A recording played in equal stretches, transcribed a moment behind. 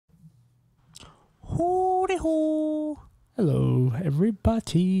Howdy ho. Hello,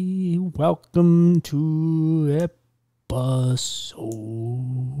 everybody. Welcome to episode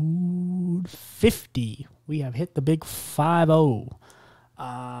 50. We have hit the big 50.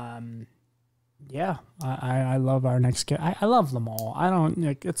 Yeah, I love our next guest. I love them all. I don't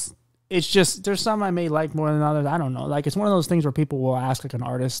like it's just there's some I may like more than others. I don't know. Like it's one of those things where people will ask like an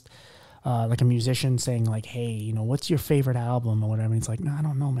artist, like a musician saying like, hey, what's your favorite album or whatever. And it's like, no, I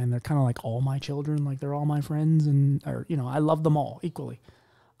don't know, man. They're kind of like all my children. Like they're all my friends or I love them all equally.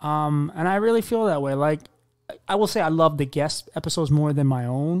 And I really feel that way. Like I will say I love the guest episodes more than my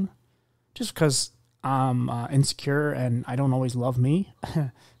own just because I'm insecure and I don't always love me.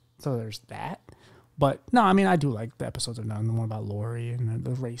 So there's that. But no, I mean, I do like the episodes I've done, the one about Lori and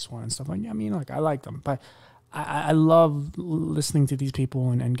the race one and stuff like that. I mean, like I like them, but I love listening to these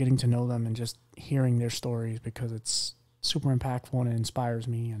people and getting to know them and just hearing their stories because it's super impactful and it inspires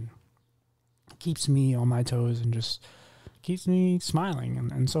me and keeps me on my toes and just keeps me smiling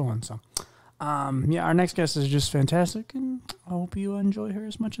and so on. So, yeah, our next guest is just fantastic and I hope you enjoy her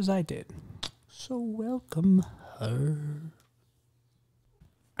as much as I did. So welcome her.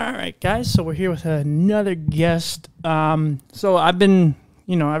 All right, guys. So we're here with another guest. So I've been...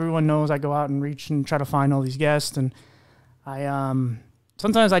 everyone knows I go out and reach and try to find all these guests, and I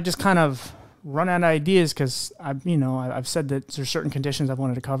sometimes I just kind of run out of ideas because I've said that there's certain conditions I've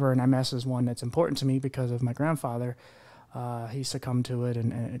wanted to cover, and MS is one that's important to me because of my grandfather. He succumbed to it,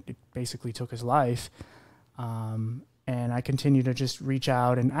 and it basically took his life. And I continue to just reach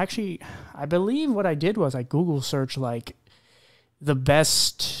out, and actually, I believe what I did was I Google searched like the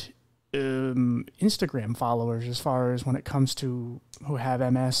best Instagram followers as far as when it comes to who have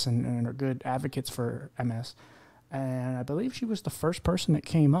MS and are good advocates for MS. And I believe she was the first person that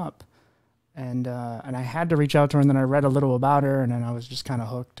came up. And I had to reach out to her, and then I read a little about her, and then I was just kind of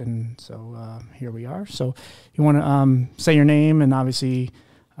hooked. And so here we are. So you want to say your name and obviously,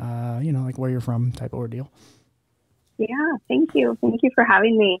 like where you're from type of ordeal. Yeah, thank you. Thank you for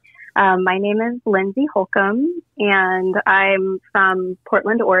having me. My name is Lindsey Holcomb, and I'm from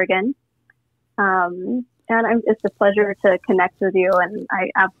Portland, Oregon. It's a pleasure to connect with you, and I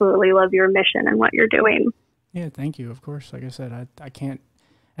absolutely love your mission and what you're doing. Yeah, thank you. Of course, like I said, I can't,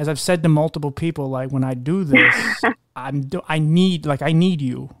 as I've said to multiple people, like when I do this, I need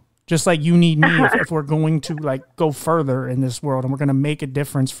you, just like you need me if we're going to like go further in this world and we're going to make a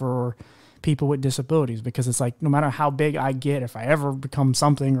difference for people with disabilities, because it's like no matter how big I get, if I ever become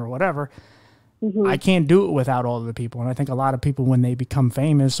something or whatever, I can't do it without all of the people. And I think a lot of people, when they become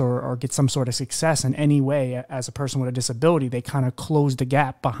famous or get some sort of success in any way as a person with a disability, they kind of close the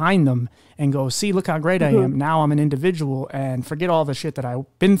gap behind them and go, see, look how great I am. Now I'm an individual and forget all the shit that I've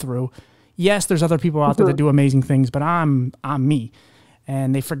been through. Yes, there's other people out there that do amazing things, but I'm me.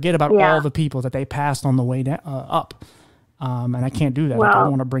 And they forget about all the people that they passed on the way up. And I can't do that. Well, I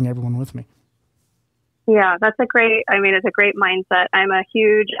want to bring everyone with me. Yeah, it's a great mindset. I'm a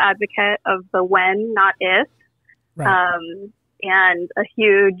huge advocate of the when, not if. Right. And a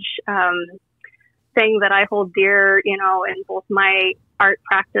huge thing that I hold dear, in both my art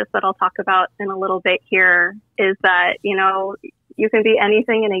practice that I'll talk about in a little bit here is that, you can be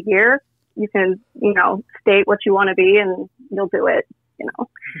anything in a year. You can, state what you want to be and you'll do it.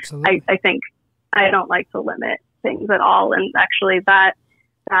 I think I don't like to limit things at all. And actually that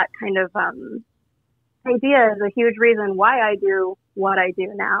kind of idea is a huge reason why I do what I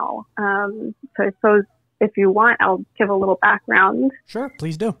do now. So I suppose if you want, I'll give a little background. Sure,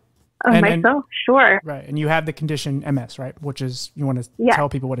 please do. Myself, sure. Right, and you have the condition MS, right? Which is, you want to tell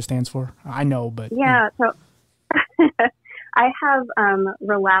people what it stands for? I know, but... Yeah, so I have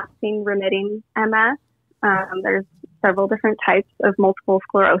relapsing remitting MS. There's several different types of multiple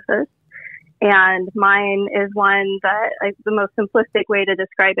sclerosis. And mine is one that, the most simplistic way to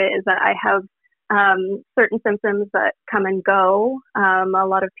describe it is that I have certain symptoms that come and go. A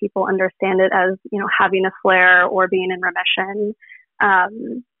lot of people understand it as, having a flare or being in remission.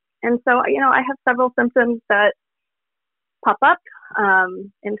 And so, I have several symptoms that pop up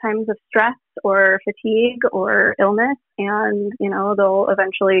in times of stress or fatigue or illness, and, they'll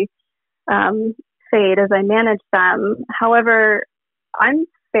eventually fade as I manage them. However, I'm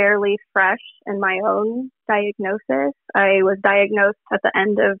fairly fresh in my own diagnosis. I was diagnosed at the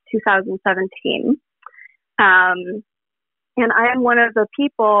end of 2017. And I am one of the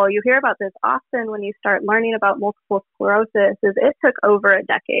people, you hear about this often when you start learning about multiple sclerosis, is it took over a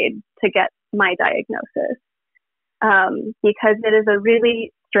decade to get my diagnosis. Because it is a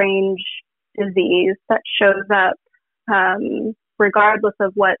really strange disease that shows up, regardless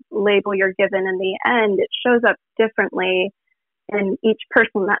of what label you're given in the end, it shows up differently in each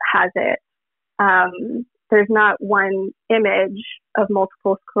person that has it. there's not one image of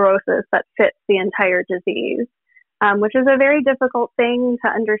multiple sclerosis that fits the entire disease, which is a very difficult thing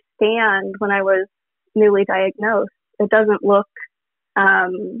to understand when I was newly diagnosed. It doesn't look,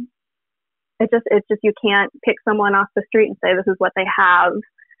 it's just, you can't pick someone off the street and say, this is what they have.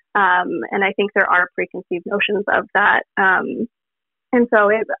 And I think there are preconceived notions of that. And so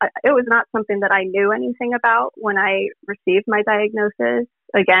it was not something that I knew anything about when I received my diagnosis.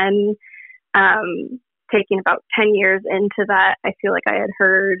 Again, taking about 10 years into that, I feel like I had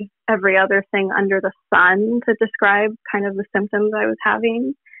heard every other thing under the sun to describe kind of the symptoms I was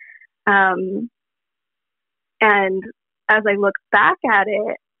having. And as I look back at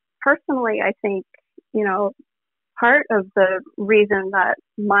it, personally, I think, part of the reason that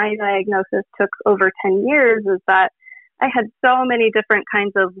my diagnosis took over 10 years is that I had so many different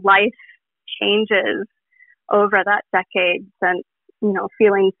kinds of life changes over that decade since,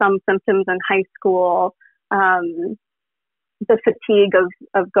 feeling some symptoms in high school, the fatigue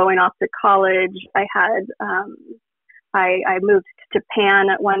of going off to college. I had, I moved to Japan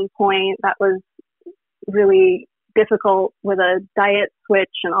at one point. That was really difficult with a diet switch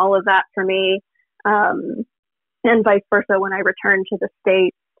and all of that for me. And vice versa, when I returned to the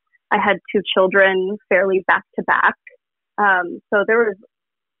States, I had 2 children fairly back to back. So there was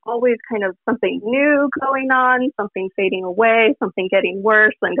always kind of something new going on, something fading away, something getting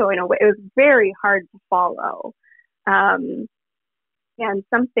worse and going away. It was very hard to follow. And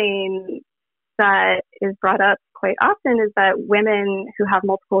something that is brought up quite often is that women who have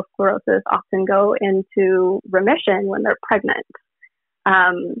multiple sclerosis often go into remission when they're pregnant,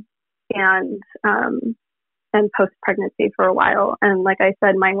 and post-pregnancy for a while. And like I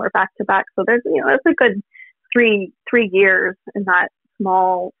said, mine were back to back. So there's, it's a good three years in that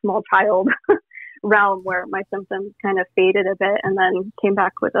small child realm where my symptoms kind of faded a bit and then came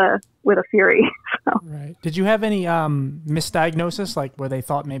back with a fury. So. Right. Did you have any misdiagnosis, like where they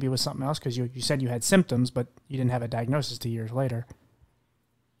thought maybe it was something else? Because you said you had symptoms, but you didn't have a diagnosis 2 years later.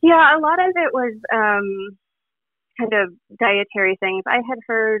 Yeah, a lot of it was kind of dietary things. I had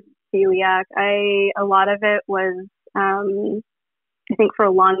heard celiac. A lot of it was, I think for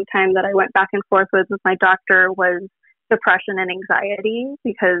a long time that I went back and forth with my doctor was depression and anxiety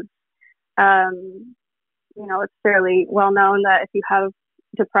because, it's fairly well known that if you have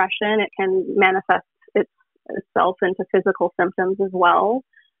depression, it can manifest itself into physical symptoms as well.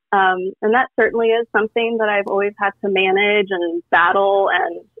 And that certainly is something that I've always had to manage and battle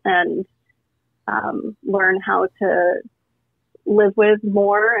and learn how to live with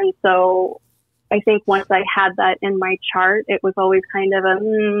more. And so I think once I had that in my chart, it was always kind of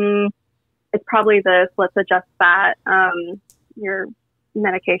it's probably this, let's adjust that, your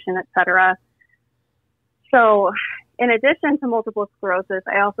medication, et cetera. So in addition to multiple sclerosis,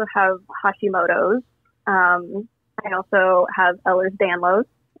 I also have Hashimoto's. I also have Ehlers-Danlos.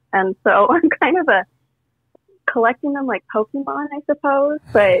 And so I'm kind of collecting them like Pokemon, I suppose.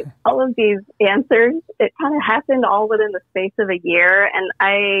 But all of these answers, it kind of happened all within the space of a year. And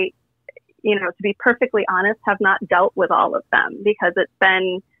I, to be perfectly honest, have not dealt with all of them because it's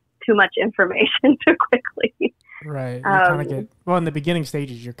been too much information too quickly. Right. You kind of get, in the beginning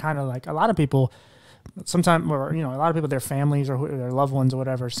stages, you're kind of like, a lot of people, sometimes, or, a lot of people, their families or their loved ones or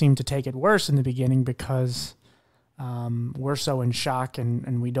whatever, seem to take it worse in the beginning because we're so in shock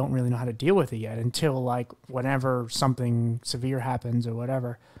and we don't really know how to deal with it yet until like whenever something severe happens or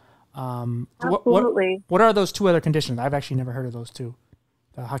whatever. Absolutely. What are those 2 other conditions? I've actually never heard of those 2.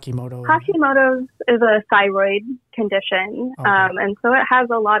 The Hashimoto. Hashimoto's is a thyroid condition. Okay. And so it has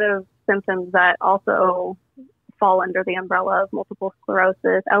a lot of symptoms that also fall under the umbrella of multiple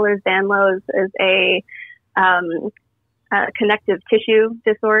sclerosis. Ehlers-Danlos is a connective tissue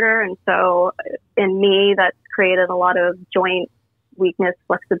disorder. And so in me, that's created a lot of joint weakness,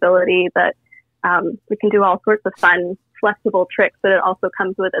 flexibility that we can do all sorts of fun, flexible tricks, but it also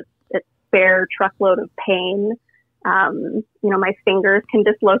comes with its fair truckload of pain. My fingers can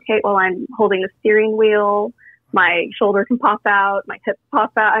dislocate while I'm holding the steering wheel. My shoulder can pop out, my hips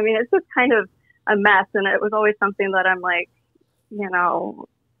pop out. I mean, it's just kind of a mess. And it was always something that I'm like,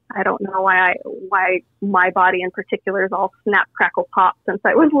 I don't know why my body in particular is all snap, crackle, pop since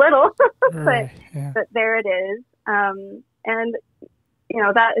I was little, but there it is. And,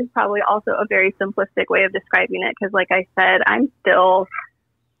 that is probably also a very simplistic way of describing it. Cause like I said, I'm still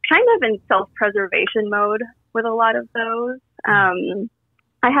kind of in self-preservation mode with a lot of those.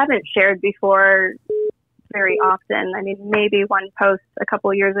 I haven't shared before very often. I mean, maybe one post a couple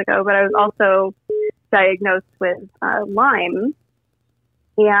of years ago, but I was also diagnosed with Lyme.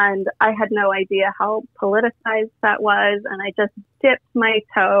 And I had no idea how politicized that was. And I just dipped my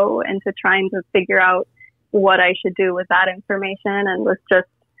toe into trying to figure out what I should do with that information, and was just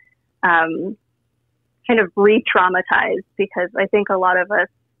kind of re-traumatized, because I think a lot of us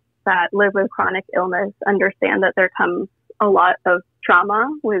that live with chronic illness understand that there comes a lot of trauma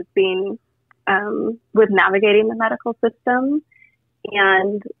with being, with navigating the medical system,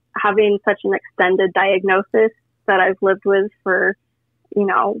 and having such an extended diagnosis that I've lived with for, you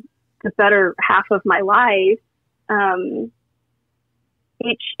know, the better half of my life.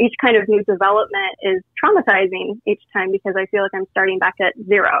 Each kind of new development is traumatizing each time, because I feel like I'm starting back at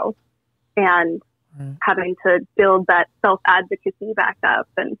zero and having to build that self-advocacy back up.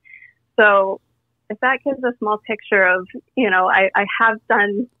 And so if that gives a small picture of, you know, I have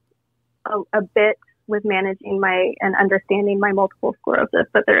done a bit with managing my and understanding my multiple sclerosis,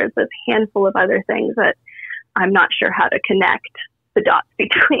 but there is this handful of other things that I'm not sure how to connect the dots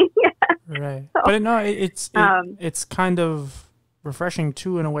between yet. Right. So, but no, it's kind of refreshing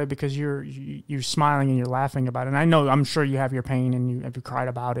too, in a way, because you're smiling and you're laughing about it. And I know, I'm sure you have your pain and you cried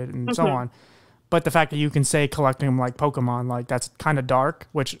about it and so on. But the fact that you can say collecting them like Pokemon, like, that's kind of dark,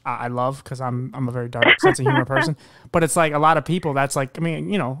 which I love, because I'm a very dark sense of humor person. But it's like a lot of people, that's like, I mean,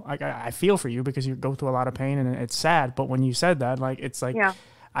 you know, like, I feel for you because you go through a lot of pain and it's sad. But when you said that, like, it's like,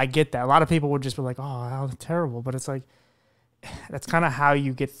 I get that. A lot of people would just be like, oh, how terrible. But it's like, that's kind of how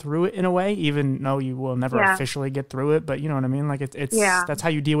you get through it in a way, even though you will never officially get through it. But you know what I mean? Like, it's that's how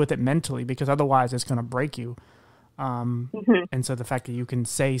you deal with it mentally, because otherwise it's going to break you. And so the fact that you can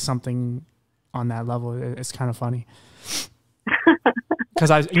say something on that level, it's kind of funny. Because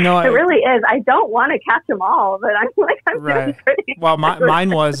it really is. I don't want to catch them all, but I'm like, I'm doing pretty. Well,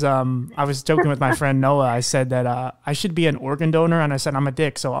 mine was, I was joking with my friend Noah. I said that I should be an organ donor, and I said I'm a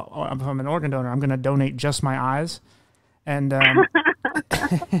dick, so if I'm an organ donor, I'm going to donate just my eyes. And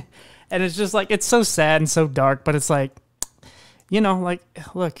and it's just like, it's so sad and so dark, but it's like, you know, like,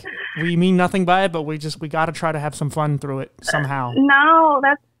 look, we mean nothing by it, but we got to try to have some fun through it somehow. No,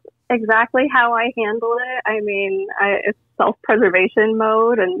 that's exactly how I handle it. I mean, it's self-preservation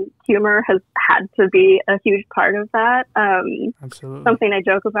mode, and humor has had to be a huge part of that. Absolutely. Something I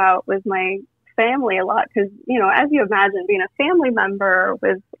joke about with my family a lot, because, you know, as you imagine, being a family member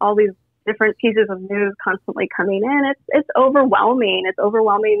with all these different pieces of news constantly coming in, it's overwhelming. It's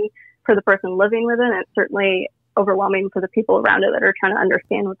overwhelming for the person living with it, and it's certainly overwhelming for the people around it that are trying to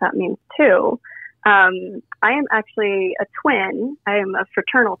understand what that means too. I am actually a twin. I am a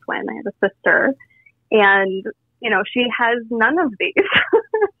fraternal twin. I have a sister, and, you know, she has none of these.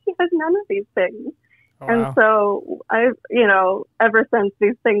 She has none of these things. Oh, wow. And so I've, you know, ever since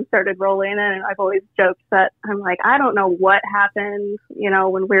these things started rolling in, I've always joked that I'm like, I don't know what happened, you know,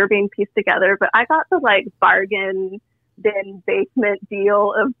 when we were being pieced together, but I got the like bargain bin basement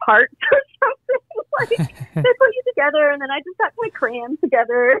deal of parts or something. Like, they put you together, and then I just got my crammed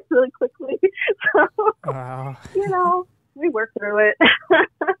together really quickly. So, wow. You know, we worked through it.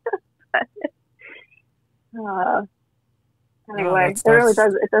 Anyway, it really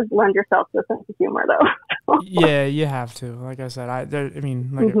does. It does lend yourself to a sense of humor, though. Yeah, you have to. Like I said, you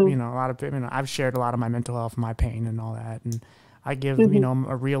know, a lot of people. You know, I've shared a lot of my mental health, my pain, and all that, and I give you know,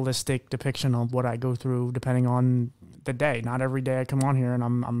 a realistic depiction of what I go through, depending on the day. Not every day I come on here and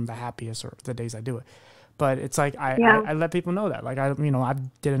I'm the happiest, or the days I do it. But it's like I let people know that. Like, I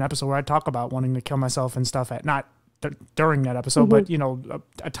did an episode where I talk about wanting to kill myself and stuff during that episode, but you know,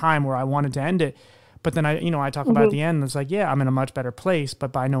 a time where I wanted to end it. But then I talk about the end. It's like, yeah, I'm in a much better place,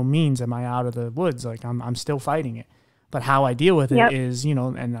 but by no means am I out of the woods. Like, I'm still fighting it. But how I deal with it is, you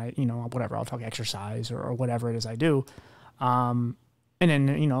know, and whatever, I'll talk exercise or whatever it is I do. And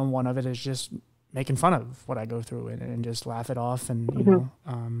then, you know, one of it is just making fun of what I go through and just laugh it off. And, you know,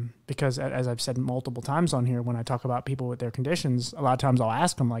 because as I've said multiple times on here, when I talk about people with their conditions, a lot of times I'll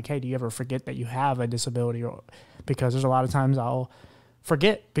ask them like, hey, do you ever forget that you have a disability? Or because there's a lot of times I'll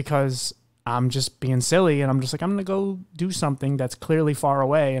forget because I'm just being silly, and I'm just like, I'm going to go do something that's clearly far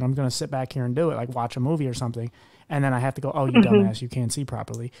away, and I'm going to sit back here and do it, like watch a movie or something. And then I have to go, oh, you dumbass, you can't see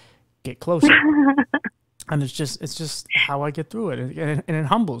properly. Get closer. And it's just how I get through it. And it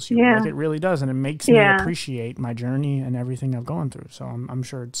humbles you. Like, it really does. And it makes me appreciate my journey and everything I've gone through. So I'm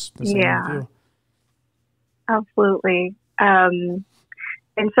sure it's the same with you. Absolutely. And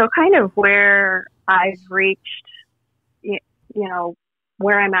so kind of where I've reached, you know,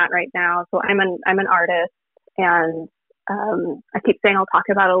 where I'm at right now. So I'm an artist, and I keep saying I'll talk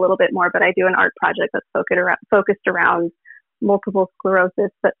about it a little bit more, but I do an art project that's focused around multiple sclerosis.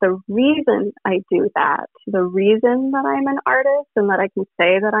 But the reason I do that, the reason that I'm an artist and that I can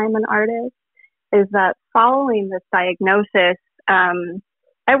say that I'm an artist, is that following this diagnosis,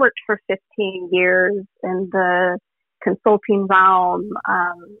 I worked for 15 years in the consulting realm,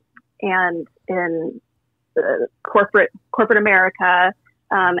 and in corporate America,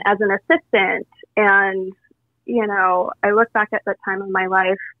 as an assistant. And, you know, I look back at that time of my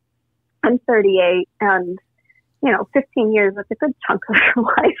life. I'm 38, and, you know, 15 years, that's a good chunk of your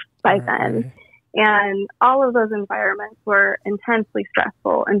life by then. And all of those environments were intensely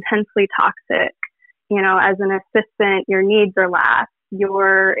stressful, intensely toxic. You know, as an assistant, your needs are last.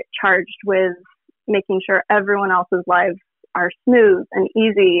 You're charged with making sure everyone else's lives are smooth and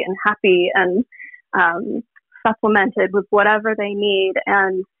easy and happy and supplemented with whatever they need.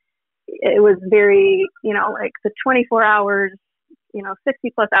 And it was very, you know, like the 24 hours, you know,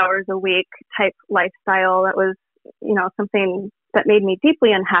 60 plus hours a week type lifestyle. That was, you know, something that made me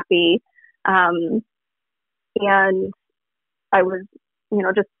deeply unhappy. And I was, you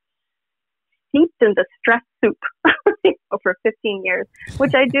know, just steeped in the stress soup you know, for 15 years,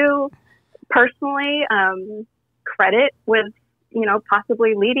 which I do personally credit with, you know,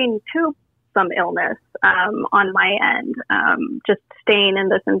 possibly leading to some illness on my end, just staying in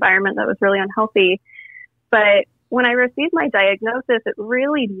this environment that was really unhealthy. But when I received my diagnosis, it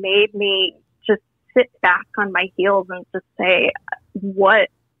really made me just sit back on my heels and just say, what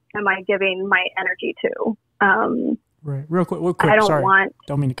am I giving my energy to? Right. Real quick.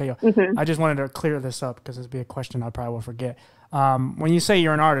 Don't mean to cut you off. Mm-hmm. I just wanted to clear this up because this would be a question I probably will forget. When you say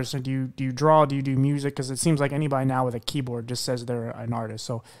you're an artist, do you draw? Do you do music? Because it seems like anybody now with a keyboard just says they're an artist.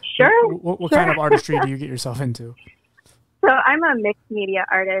 So sure. What kind of artistry do you get yourself into? So I'm a mixed media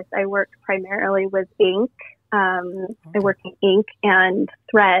artist. I work primarily with ink. I work in ink and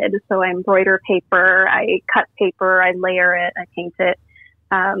thread. So I embroider paper, I cut paper, I layer it, I paint it.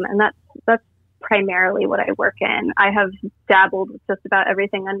 And that's primarily what I work in. I have dabbled with just about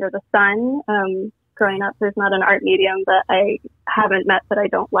everything under the sun. Growing up, there's not an art medium that I haven't met that I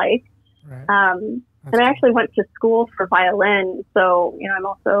don't like. Right. And I actually went to school for violin. So, you know, I'm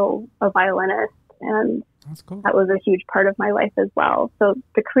also a violinist, and that's cool. That was a huge part of my life as well. So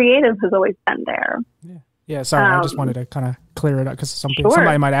the creative has always been there. Yeah. Yeah. Sorry. I just wanted to kind of clear it up because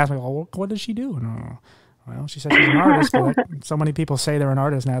somebody might ask me, well, what does she do? And well, she said she's an artist, but so many people say they're an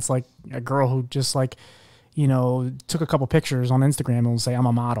artist. Now it's like a girl who just like, you know, took a couple pictures on Instagram and will say, I'm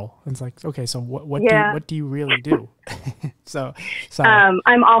a model. And it's like, okay, so what do you really do? so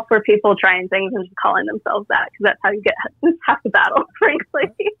I'm all for people trying things and just calling themselves that, because that's how you get half the battle,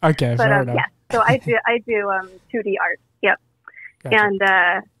 frankly. Okay, but, fair enough. Yeah, so I do 2D art. Yep. Gotcha. And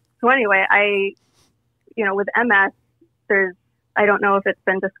so anyway, you know, with MS, I don't know if it's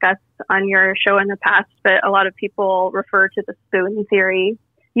been discussed on your show in the past, but a lot of people refer to the spoon theory.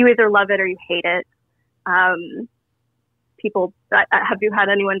 You either love it or you hate it. Have you had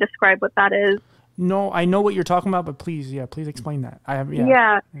anyone describe what that is? No, I know what you're talking about, but please explain that.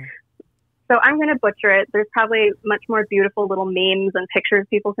 Yeah. So I'm going to butcher it. There's probably much more beautiful little memes and pictures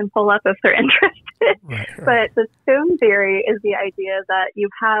people can pull up if they're interested. Right. But the spoon theory is the idea that you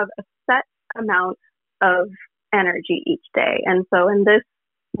have a set amount of energy each day. And so in this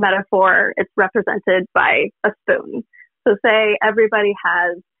metaphor, it's represented by a spoon. So say everybody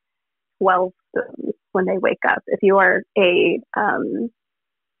has 12 spoons when they wake up. If you are a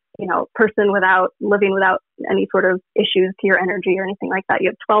person living without any sort of issues to your energy or anything like that, you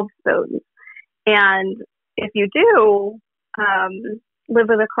have 12 spoons. And if you do live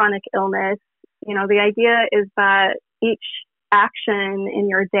with a chronic illness, you know, the idea is that each action in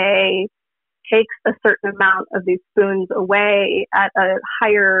your day takes a certain amount of these spoons away at a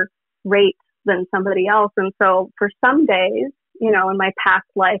higher rate than somebody else. And so for some days, you know, in my past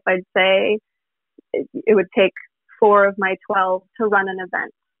life, I'd say it would take 4 of my 12 to run an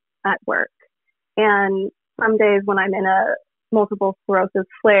event at work. And some days when I'm in a multiple sclerosis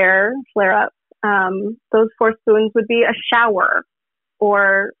flare up, those 4 spoons would be a shower,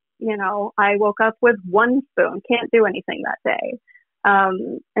 or, you know, I woke up with 1 spoon, can't do anything that day.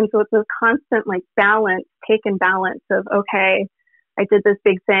 And so it's a constant like balance of, okay, I did this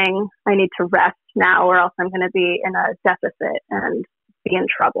big thing, I need to rest now, or else I'm going to be in a deficit and be in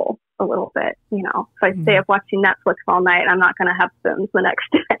trouble a little bit. You know, if I stay up watching Netflix all night, I'm not going to have spoons the next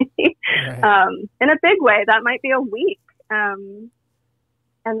day. Right. In a big way, that might be a week. And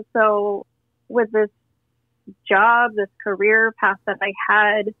so with this job, this career path that I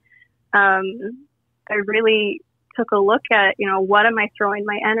had, I really took a look at, you know, what am I throwing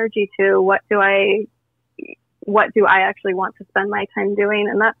my energy to? What do I actually want to spend my time doing?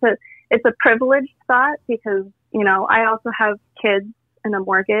 And it's a privileged thought, because, you know, I also have kids and a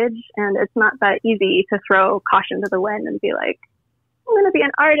mortgage, and it's not that easy to throw caution to the wind and be like, I'm going to be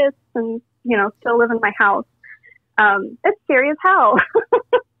an artist and, you know, still live in my house. It's scary as hell.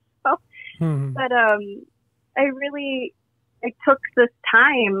 So, Hmm. but I took this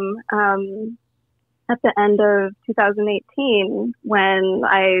time at the end of 2018 when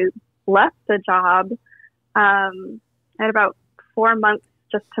I left the job. I had about 4 months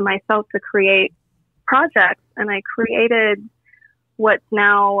just to myself to create projects, and I created what's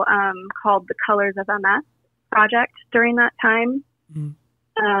now called the Colors of MS project during that time. Mm.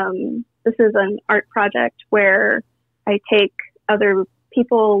 This is an art project where I take other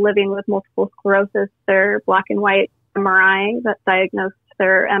people living with multiple sclerosis, their black and white MRI that diagnosed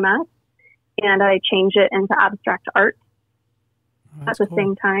their MS, and I change it into abstract art at the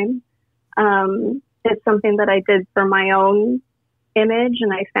same time. It's something that I did for my own image,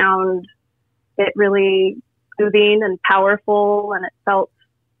 and I found it really soothing and powerful, and it felt,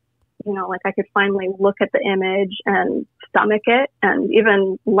 like I could finally look at the image and stomach it and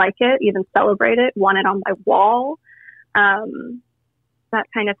even like it, even celebrate it, want it on my wall, that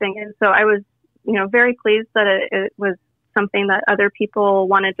kind of thing. And so I was, very pleased that it was something that other people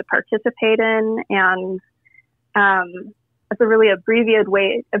wanted to participate in. And it's a really abbreviated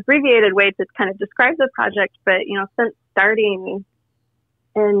way to kind of describe the project. But, since starting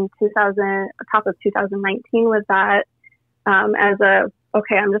in top of 2019 with that,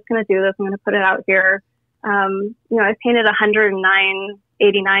 okay, I'm just going to do this. I'm going to put it out here. I've painted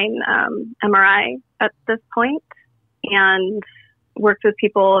 189 MRI at this point, and worked with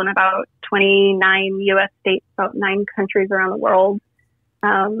people in about 29 U.S. states, about 9 countries around the world,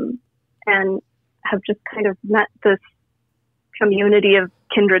 and have just kind of met this community of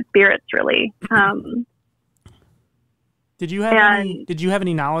kindred spirits, really. Did you have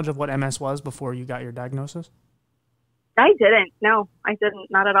any knowledge of what MS was before you got your diagnosis? I didn't. No, I didn't.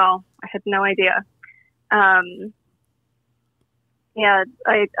 Not at all. I had no idea. I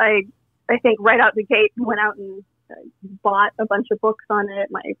think right out the gate went out and bought a bunch of books on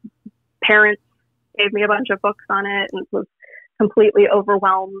it. My parents gave me a bunch of books on it and was completely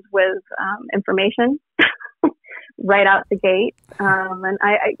overwhelmed with information right out the gate. And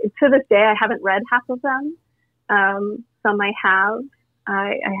I to this day, I haven't read half of them. Some I have.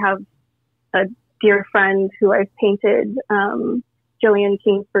 I have a dear friend who I've painted, Jillian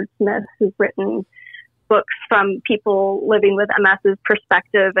Kingsford Smith, who's written books from people living with MS's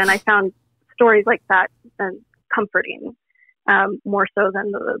perspective. And I found stories like that comforting, more so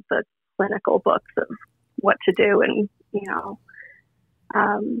than the clinical books of what to do. And,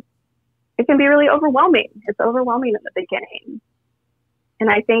 it can be really overwhelming. It's overwhelming at the beginning. And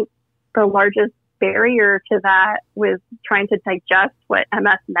I think the largest barrier to that was trying to digest what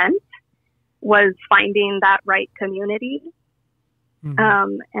MS meant was finding that right community.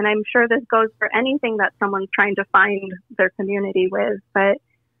 Mm-hmm. And I'm sure this goes for anything that someone's trying to find their community with. But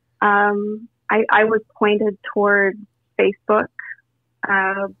I was pointed toward Facebook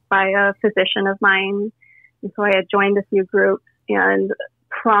by a physician of mine. And so I had joined a few groups and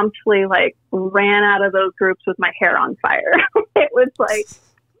promptly ran out of those groups with my hair on fire. It was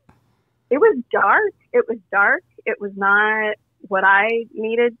dark. It was dark. It was not what I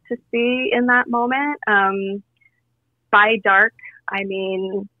needed to see in that moment. By dark, I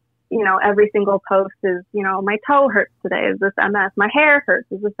mean, every single post is, my toe hurts today. Is this MS? My hair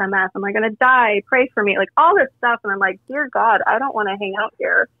hurts. Is this MS? Am I going to die? Pray for me. all this stuff. And I'm like, dear God, I don't want to hang out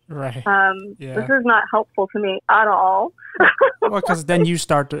here. Right. This is not helpful to me at all. Well, because then you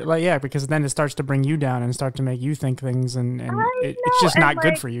start to because then it starts to bring you down and start to make you think things, and it's just not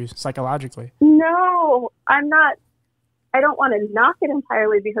good for you psychologically. No, I'm not. I don't want to knock it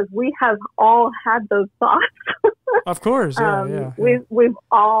entirely because we have all had those thoughts. Of course, yeah. We've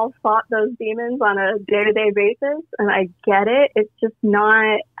all fought those demons on a day-to-day basis, and I get it. It's just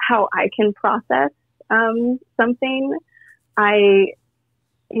not how I can process something. I,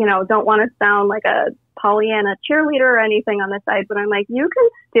 don't want to sound like a Pollyanna cheerleader or anything on the side, but I'm like, you can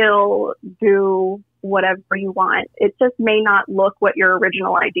still do whatever you want. It just may not look like what your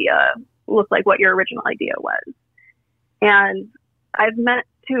original idea was. And I've met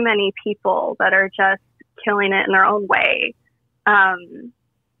too many people that are just killing it in their own way. And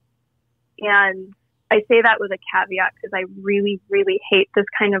I say that with a caveat because I really, really hate this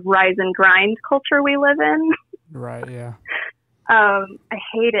kind of rise and grind culture we live in. Right, yeah. I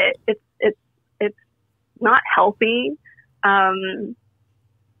hate it. It's not healthy. And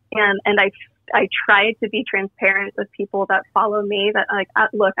I try to be transparent with people that follow me that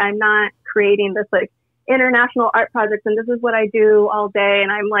look, I'm not creating this international art project and this is what I do all day.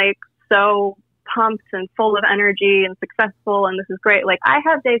 And I'm so pumped and full of energy and successful. And this is great. I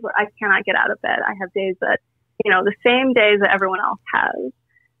have days where I cannot get out of bed. I have days that, the same days that everyone else has.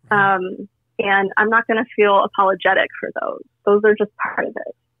 And I'm not going to feel apologetic for those. Those are just part of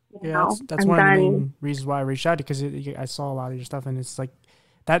it. Yeah, that's one of the main reasons why I reached out, because I saw a lot of your stuff, and it's like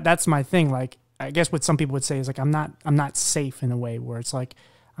that's my thing. Like, I guess what some people would say is like, I'm not safe in a way where it's like,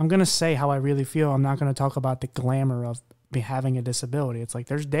 I'm going to say how I really feel. I'm not going to talk about the glamour of me having a disability. It's like,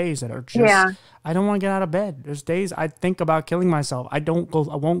 there's days that are just, I don't want to get out of bed. There's days I think about killing myself. I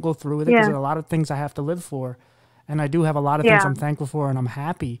won't go through with it because there are a lot of things I have to live for. And I do have a lot of things I'm thankful for and I'm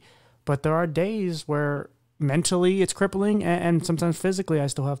happy. But there are days where mentally it's crippling, and sometimes physically I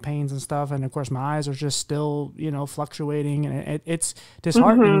still have pains and stuff. And of course my eyes are just still, fluctuating, and it's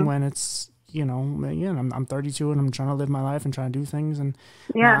disheartening when it's, I'm 32 and I'm trying to live my life and trying to do things, and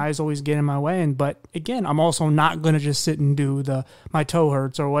my eyes always get in my way. But again, I'm also not going to just sit and do my toe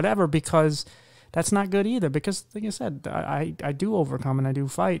hurts or whatever, because that's not good either. Because like I said, I do overcome and I do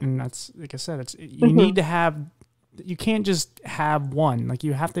fight. And that's, like I said, you need to have, you can't just have one. Like,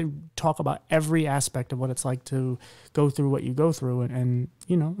 you have to talk about every aspect of what it's like to go through what you go through. And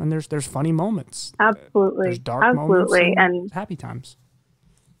there's funny moments. Absolutely. There's dark moments and happy times.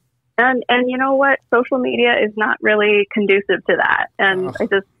 And you know what? Social media is not really conducive to that. And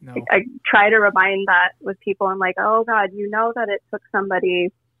I try to remind that with people. I'm like, oh God, you know that it took somebody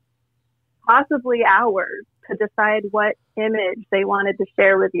possibly hours to decide what image they wanted to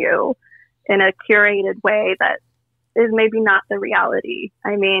share with you in a curated way that is maybe not the reality.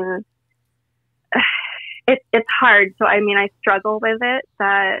 I mean, it's hard. So, I mean, I struggle with it,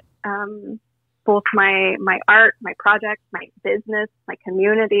 that, both my art, my projects, my business, my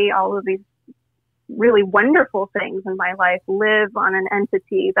community, all of these really wonderful things in my life live on an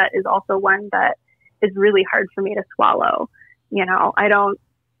entity that is also one that is really hard for me to swallow.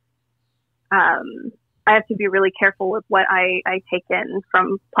 I have to be really careful with what I take in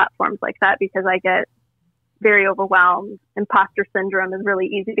from platforms like that, because I get very overwhelmed. Imposter syndrome is really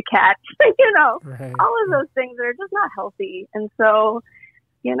easy to catch. Right. All of those things are just not healthy. And so,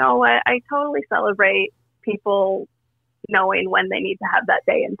 you know what? I totally celebrate people knowing when they need to have that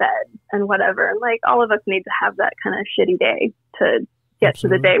day in bed and whatever. And like, all of us need to have that kind of shitty day to get to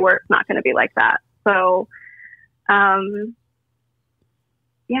the day where it's not going to be like that. So,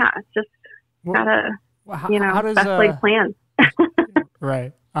 it's just gotta, best laid plans.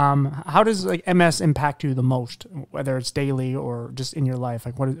 Right. How does like MS impact you the most, whether it's daily or just in your life?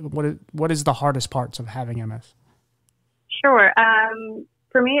 Like, what is the hardest parts of having MS? Sure.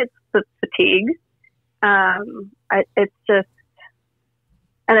 For me, it's the fatigue. It's just,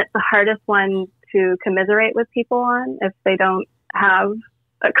 and it's the hardest one to commiserate with people on if they don't have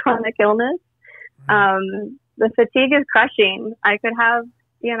a chronic illness. The fatigue is crushing. I could have,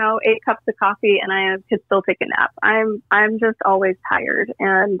 8 cups of coffee and I could still take a nap. I'm just always tired,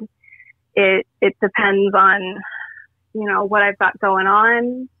 and it depends on, what I've got going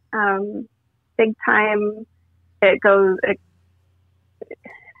on. Big time, I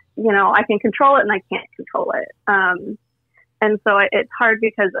can control it and I can't control it. And so it's hard,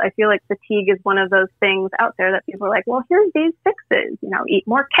 because I feel like fatigue is one of those things out there that people are like, well, here's these fixes, eat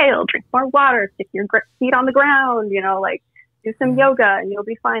more kale, drink more water, stick your feet on the ground, like do some yoga and you'll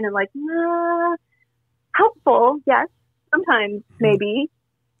be fine. And like, nah, helpful. Yes. Sometimes maybe,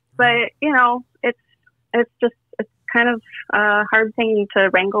 but it's kind of a hard thing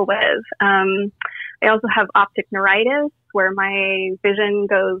to wrangle with. I also have optic neuritis, where my vision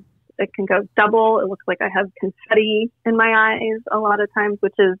it can go double. It looks like I have confetti in my eyes a lot of times,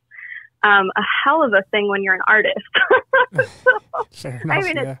 which is a hell of a thing when you're an artist. Fair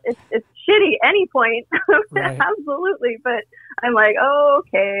enough, it's shitty any point. Right. Absolutely. But I'm like, oh,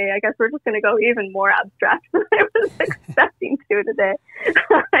 okay, I guess we're just going to go even more abstract than I was expecting to today.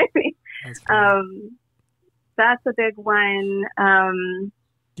 I mean, that's a big one.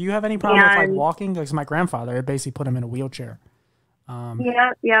 Do you have any problem with like walking? Because my grandfather, it basically put him in a wheelchair.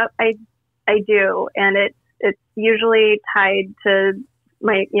 Yeah, I do. And it's usually tied to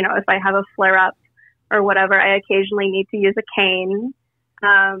my, if I have a flare up or whatever, I occasionally need to use a cane.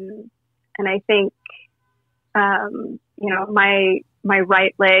 And I think, my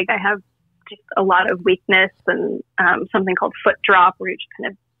right leg, I have just a lot of weakness and, something called foot drop, where you just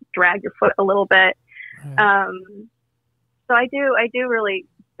kind of drag your foot a little bit. Right. So I do really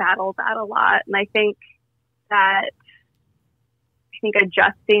battle that a lot. And I think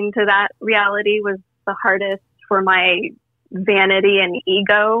adjusting to that reality was the hardest for my vanity and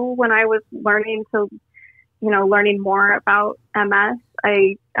ego when I was learning more about MS.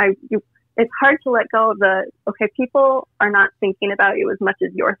 It's hard to let go of people are not thinking about you as much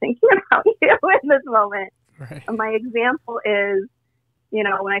as you're thinking about you in this moment. Right. My example is, when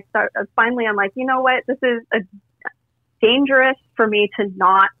I start, finally I'm like, you know what, this is dangerous for me to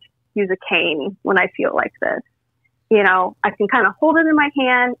not use a cane when I feel like this. You know, I can kind of hold it in my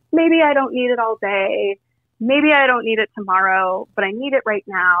hand. Maybe I don't need it all day. Maybe I don't need it tomorrow, but I need it right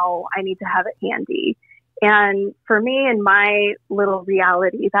now. I need to have it handy. And for me, in my little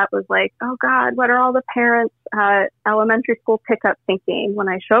reality, that was like, oh God, what are all the parents at elementary school pickup thinking when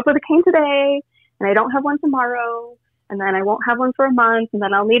I show up with a cane today and I don't have one tomorrow, and then I won't have one for a month, and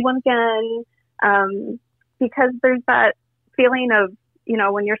then I'll need one again. Because there's that feeling of, you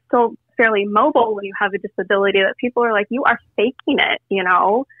know, when you're still fairly mobile, when you have a disability, that people are like, you are faking it, you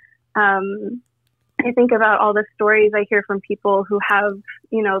know? I think about all the stories I hear from people who have,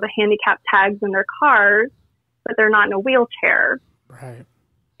 you know, the handicap tags in their cars, but they're not in a wheelchair. Right.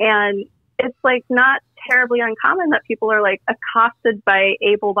 And it's like not terribly uncommon that people are like accosted by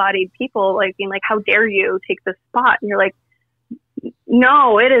able-bodied people, like being like, how dare you take this spot? And you're like,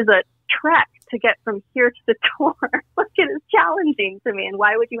 no, it is a trek to get from here to the door. Like, it is challenging to me. And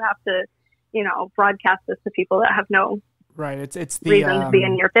why would you have to, you know, broadcast this to people that have no right. It's the reason to be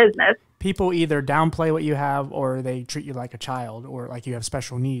in your business. People either downplay what you have, or they treat you like a child, or like you have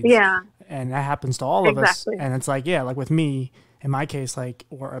special needs. Yeah. And that happens to all of us. And it's like, yeah, like with me, in my case, like,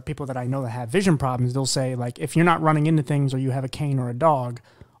 or people that I know that have vision problems, they'll say, like, if you're not running into things or you have a cane or a dog,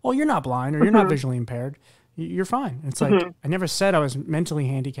 oh, you're not blind or you're not visually impaired. You're fine. It's like, I never said I was mentally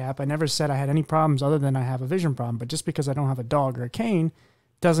handicapped. I never said I had any problems other than I have a vision problem. But just because I don't have a dog or a cane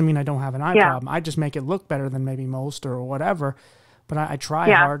doesn't mean I don't have an eye problem. I just make it look better than maybe most or whatever. But I try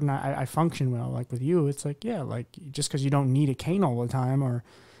hard and I function well. Like with you, it's like, yeah, like just because you don't need a cane all the time, or,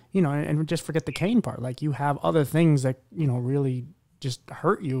 you know, and just forget the cane part. Like you have other things that, you know, really just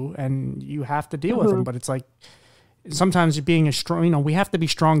hurt you and you have to deal with them. But it's like, sometimes being a strong, you know, we have to be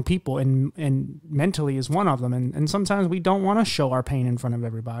strong people, and mentally is one of them. And sometimes we don't want to show our pain in front of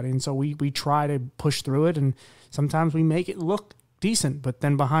everybody. And so we try to push through it. And sometimes we make it look decent, but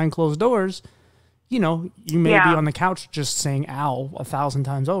then behind closed doors, you know, you may be on the couch just saying ow 1,000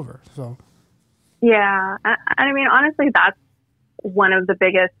 times over. So, yeah. I mean, honestly, that's one of the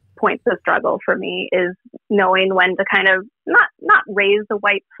biggest points of struggle for me, is knowing when to kind of not raise the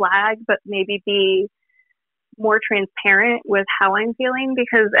white flag, but maybe be more transparent with how I'm feeling,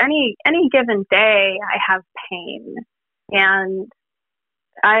 because any given day I have pain, and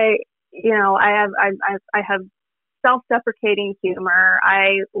I have self-deprecating humor.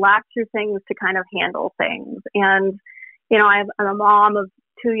 I laugh through things to kind of handle things. And, you know, I'm a mom of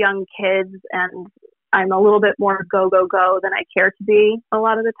 2 young kids, and I'm a little bit more go than I care to be a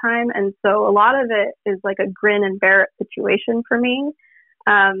lot of the time. And so a lot of it is like a grin and bear it situation for me.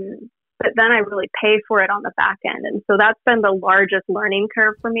 But then I really pay for it on the back end. And so that's been the largest learning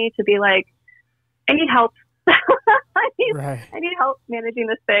curve for me, to be like, I need help. I need help managing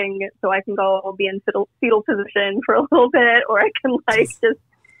this thing, so I can go be in fetal position for a little bit, or I can like just,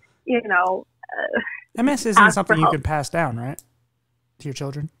 you know. MS isn't something you could pass down, right, to your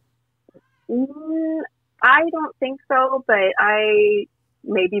children? I don't think so, but I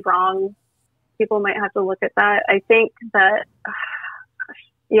may be wrong. People might have to look at that. I think that.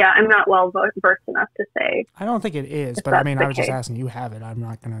 Yeah, I'm not well versed enough to say. I don't think it is, but I mean, I was just asking. You have it. I'm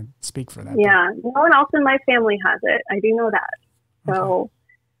not going to speak for that. Yeah, no one else in my family has it. I do know that. So,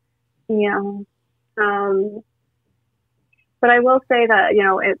 yeah. But I will say that, you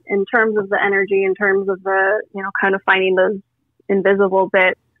know, in terms of the energy, in terms of the, you know, kind of finding those invisible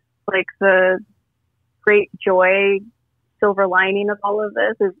bits, like the great joy, silver lining of all of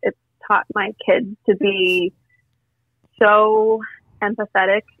this is it's taught my kids to be so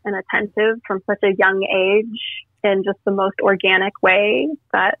empathetic and attentive from such a young age, in just the most organic way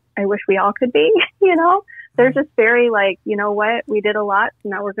that I wish we all could be. You know, they're just very like, you know what, we did a lot, so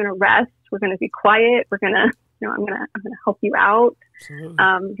now we're going to rest. We're going to be quiet. We're going to, you know, I'm going to help you out. Absolutely.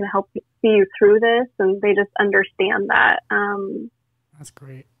 I'm going to help see you through this. And they just understand that. That's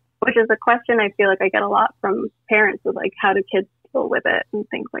great. Which is a question I feel like I get a lot from parents, of like, how do kids deal with it and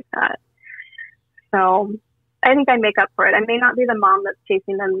things like that. So I think I make up for it. I may not be the mom that's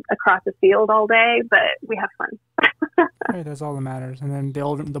chasing them across the field all day, but we have fun. Right, that's all that matters. And then the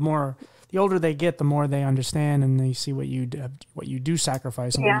older they get, the more they understand, and they see what you do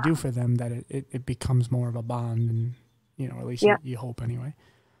sacrifice and what you do for them, that it becomes more of a bond, and, you know, at least you hope anyway.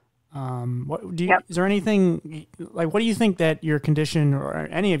 Is there anything, like, what do you think that your condition or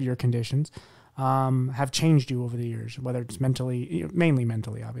any of your conditions have changed you over the years, whether it's mentally, mainly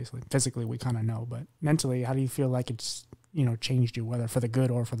mentally, obviously. Physically, we kind of know, but mentally, how do you feel like it's, you know, changed you, whether for the good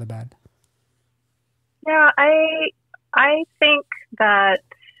or for the bad? Yeah, I think that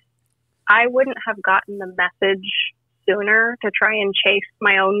I wouldn't have gotten the message sooner to try and chase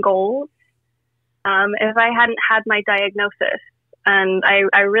my own goals if I hadn't had my diagnosis. And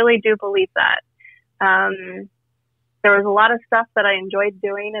I really do believe that. There was a lot of stuff that I enjoyed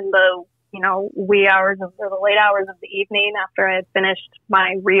doing in the, wee hours of the late hours of the evening after I had finished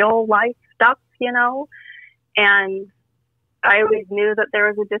my real life stuff, and I always knew that there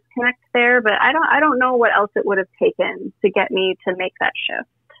was a disconnect there, but I don't know what else it would have taken to get me to make that shift.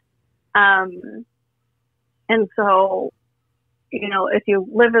 And so, if you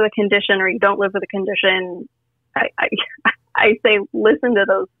live with a condition or you don't live with a condition, I say listen to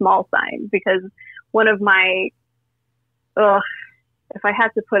those small signs, because one of my, if I had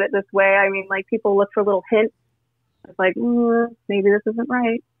to put it this way, I mean, like, people look for little hints. It's like, maybe this isn't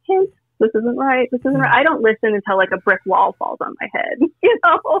right. Hint, this isn't right. This isn't right. I don't listen until like a brick wall falls on my head,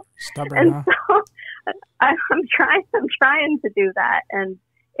 Stubborn, and so I'm trying to do that, and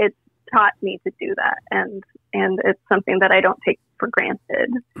it's taught me to do that, and it's something that I don't take for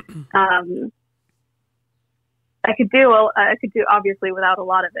granted. I could do obviously without a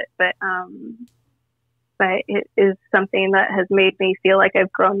lot of it, but it is something that has made me feel like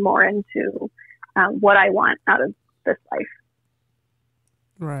I've grown more into what I want out of this life.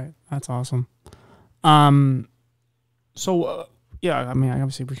 Right. That's awesome. So yeah, I mean,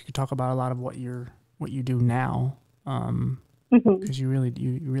 obviously we could talk about a lot of what you do now. Because you really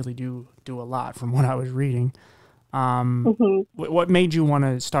do a lot from what I was reading. What made you want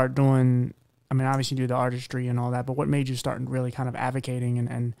to start doing, I mean, obviously you do the artistry and all that, but what made you start really kind of advocating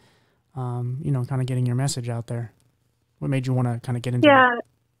and kind of getting your message out there? What made you want to kind of get into that?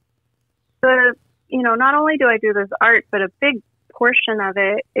 Not only do I do this art, but a big portion of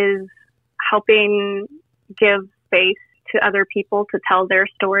it is helping give space to other people to tell their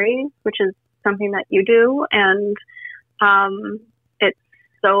stories, which is something that you do. And it's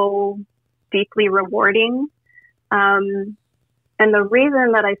so deeply rewarding. And the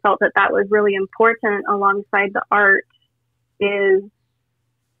reason that I felt that was really important alongside the art is,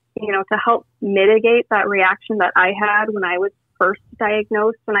 to help mitigate that reaction that I had when I was first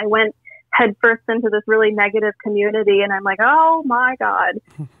diagnosed, when I went headfirst into this really negative community, and I'm like, oh my God.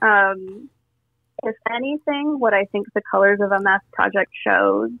 If anything, what I think the Colors of MS project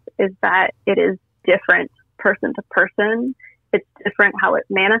shows is that it is different person to person. It's different how it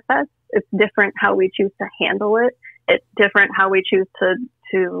manifests. It's different how we choose to handle it. It's different how we choose to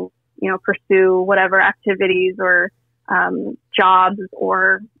pursue whatever activities or jobs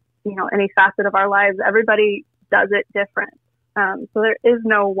or any facet of our lives. Everybody does it different. So there is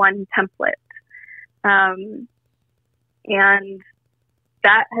no one template. And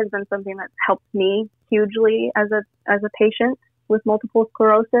that has been something that's helped me hugely as a patient with multiple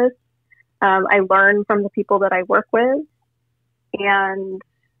sclerosis. I learn from the people that I work with, and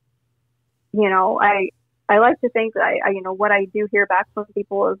I like to think that I what I do hear back from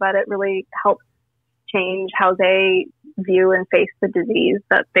people is that it really helps change how they view and face the disease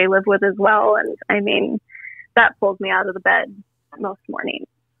that they live with as well. And I mean, that pulls me out of the bed most mornings.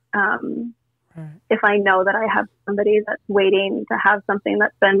 If I know that I have somebody that's waiting to have something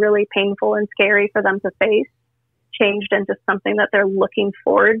that's been really painful and scary for them to face changed into something that they're looking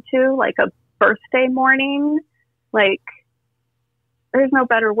forward to, like a birthday morning, like, there's no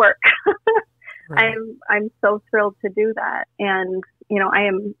better work. Right. I'm so thrilled to do that. And, I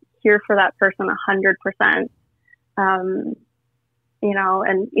am here for that person 100%. And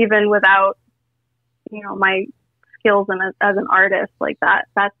even without, my skills as an artist, like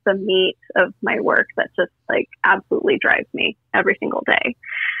that's the meat of my work that just like absolutely drives me every single day.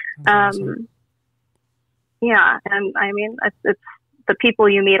 Awesome. Yeah. And I mean, it's the people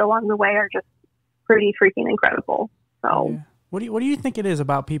you meet along the way are just pretty freaking incredible. So yeah. What do you think it is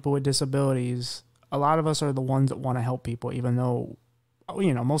about people with disabilities? A lot of us are the ones that want to help people, even though,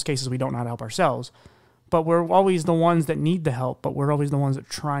 most cases we don't know how to help ourselves, but we're always the ones that need the help, but we're always the ones that are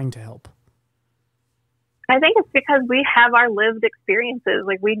trying to help. I think it's because we have our lived experiences.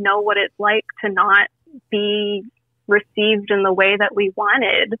 Like, we know what it's like to not be received in the way that we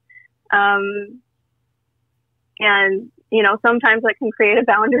wanted. And, sometimes that can create a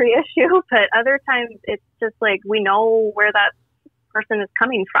boundary issue, but other times it's just like, we know where that person is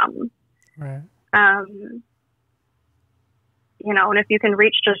coming from. Right. And if you can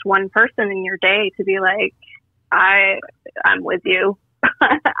reach just one person in your day to be like, I'm with you.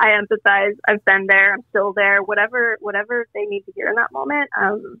 I empathize. I've been there. I'm still there. Whatever they need to hear in that moment.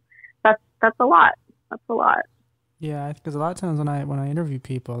 That's a lot. That's a lot. Yeah, because a lot of times when I interview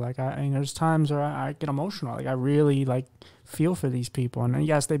people, like there's times where I get emotional. Like, I really feel for these people, and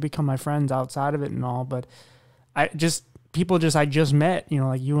yes, they become my friends outside of it and all. But I just met,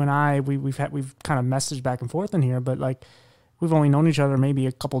 like you and I, we've kind of messaged back and forth in here, but like we've only known each other maybe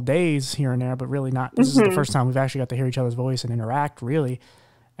a couple days here and there, but really not. This is the first time we've actually got to hear each other's voice and interact really.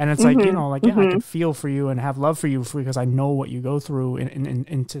 And it's like, you know, like, yeah, I could feel for you and have love for you because I know what you go through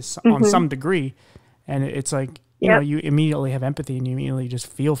on some degree. And it's like, you know, you immediately have empathy and you immediately just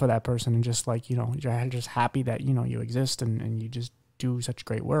feel for that person and just like, you know, you're just happy that, you know, you exist and you just do such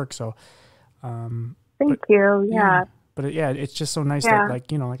great work. So, thank you. Yeah. But it's just so nice that,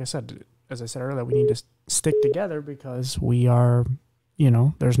 like, you know, like I said, as I said earlier, we need to stick together because we are, you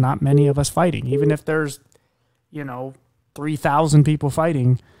know, there's not many of us fighting. Even if there's, you know, 3,000 people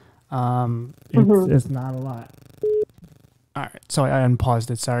fighting, it's not a lot. All right. So I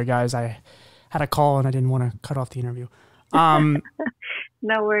unpaused it. Sorry, guys. I had a call and I didn't want to cut off the interview. No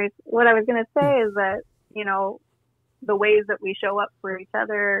worries. What I was going to say is that, you know, the ways that we show up for each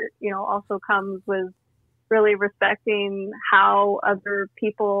other, you know, also comes with really respecting how other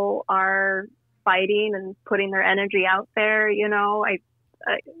people are fighting and putting their energy out there. You know,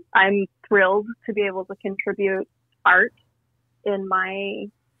 I'm thrilled to be able to contribute art in my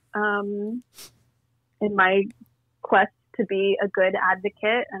quest to be a good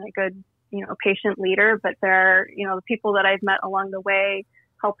advocate and a good, you know, patient leader. But there are, you know, the people that I've met along the way,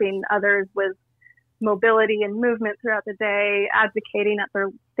 helping others with mobility and movement throughout the day, advocating at their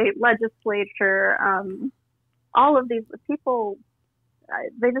state legislature. All of these people,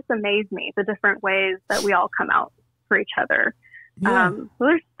 they just amaze me, the different ways that we all come out for each other. Yeah.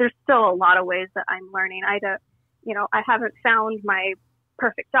 So there's still a lot of ways that I'm learning. I haven't found my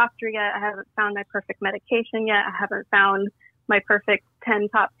perfect doctor yet. I haven't found my perfect medication yet. I haven't found my perfect 10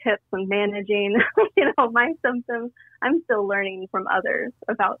 top tips on managing, you know, my symptoms. I'm still learning from others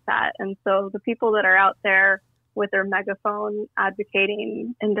about that. And so the people that are out there with their megaphone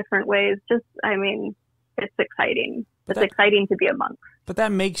advocating in different ways, just, I mean, it's exciting. It's exciting to be amongst. But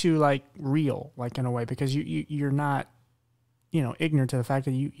that makes you like real, like in a way, because you're not, you know, ignorant to the fact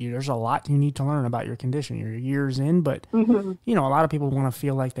that there's a lot you need to learn about your condition. You're years in, but you know, a lot of people want to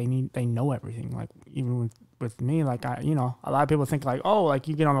feel like they know everything. Like even with me, like a lot of people think like, oh, like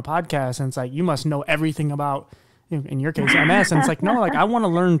you get on a podcast and it's like, you must know everything about, in your case, MS. And it's like, no, like I want to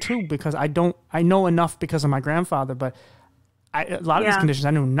learn too, because I know enough because of my grandfather, but a lot of these conditions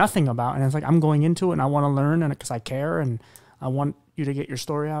I knew nothing about. And it's like, I'm going into it and I want to learn, and because I care and I want you to get your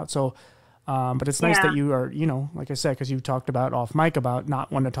story out. So, but it's nice that you are, you know, like I said, because you talked about off mic about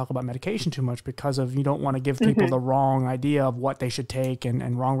not wanting to talk about medication too much because of, you don't want to give people the wrong idea of what they should take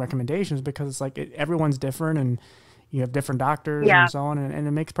and wrong recommendations, because it's like everyone's different and you have different doctors and so on. And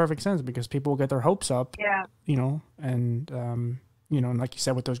it makes perfect sense because people get their hopes up, you know, and, you know, and like you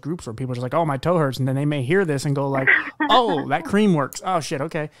said, with those groups where people are just like, oh, my toe hurts. And then they may hear this and go like, oh, that cream works. Oh shit.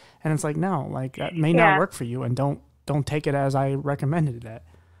 Okay. And it's like, no, like that may not work for you, and don't take it as I recommended it.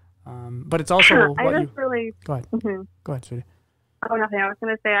 But it's also go ahead. Go ahead, sweetie. Oh, nothing. I was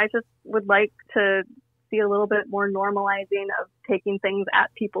going to say, I just would like to see a little bit more normalizing of taking things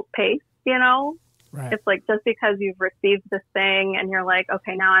at people's pace, you know? Right. It's like, just because you've received this thing and you're like,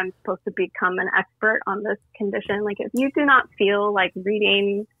 okay, now I'm supposed to become an expert on this condition. Like, if you do not feel like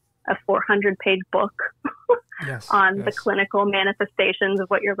reading a 400-page book on the clinical manifestations of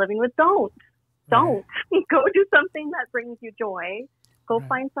what you're living with, don't. Go do something that brings you joy. Go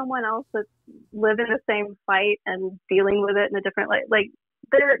find someone else that's living the same fight and dealing with it in a different way. Like,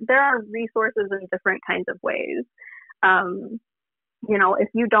 there are resources in different kinds of ways. You know, if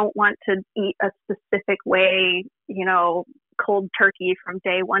you don't want to eat a specific way, you know, cold turkey from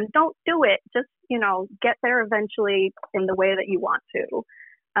day one, don't do it. Just, you know, get there eventually in the way that you want to.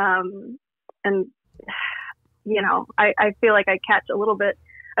 And, you know, I feel like I catch a little bit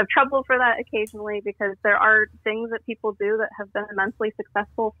of trouble for that occasionally, because there are things that people do that have been immensely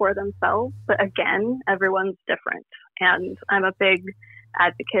successful for themselves. But again, everyone's different. And I'm a big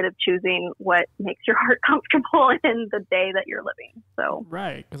advocate of choosing what makes your heart comfortable in the day that you're living. So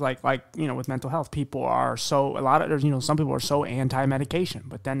right, because like you know, with mental health, people are so, some people are so anti-medication,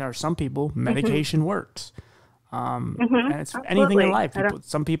 but then there are some people medication works. And it's anything in life.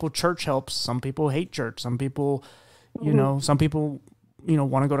 Some people church helps, some people hate church, some people, you know,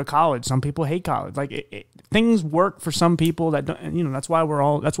 want to go to college, some people hate college. Like things work for some people that don't, you know, that's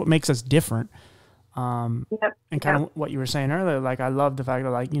what makes us different. And kind of what you were saying earlier, like I love the fact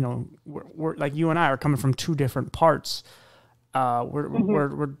that, like, you know, we're like, you and I are coming from two different parts.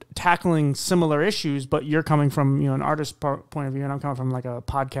 We're tackling similar issues, but you're coming from, you know, an artist point of view, and I'm coming from like a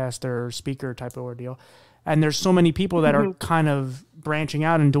podcaster, speaker type of ordeal. And there's so many people that are kind of branching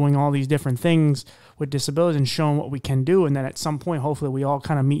out and doing all these different things with disabilities and showing what we can do. And then at some point, hopefully we all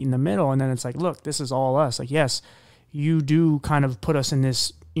kind of meet in the middle. And then it's like, look, this is all us. Like, yes, you do kind of put us in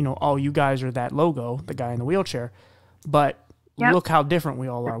this, you know, oh, you guys are that logo, the guy in the wheelchair, but Yep. look how different we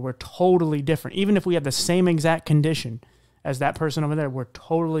all are. We're totally different. Even if we have the same exact condition as that person over there, we're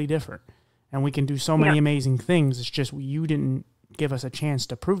totally different. And we can do so many amazing things. It's just you didn't give us a chance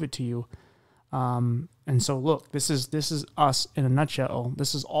to prove it to you. And so look, this is us in a nutshell.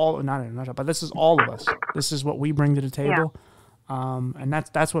 This is all, not in a nutshell, but this is all of us. This is what we bring to the table. And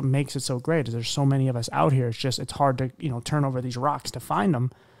that's what makes it so great, is there's so many of us out here. It's hard to, turn over these rocks to find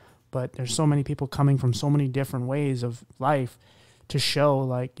them, but there's so many people coming from so many different ways of life to show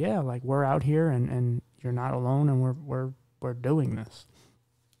like we're out here and you're not alone, and we're doing this.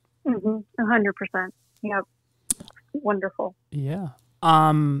 100%. Yep. Wonderful. Yeah.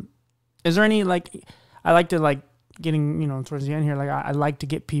 Is there any, I like to getting, towards the end here, I like to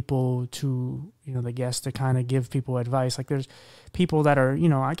get people to, the guests to kind of give people advice. Like there's people that are,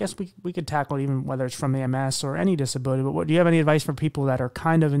 I guess we could tackle even whether it's from the MS or any disability, but do you have any advice for people that are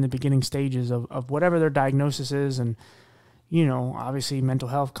kind of in the beginning stages of whatever their diagnosis is? And, obviously mental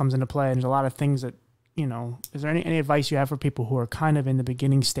health comes into play, and there's a lot of things that, is there any advice you have for people who are kind of in the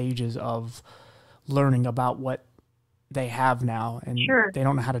beginning stages of learning about what they have now and they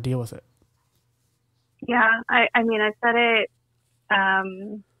don't know how to deal with it? Yeah, I mean, I said it, I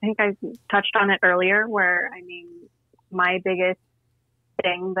think I touched on it earlier, where, my biggest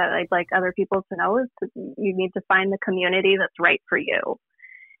thing that I'd like other people to know is you need to find the community that's right for you.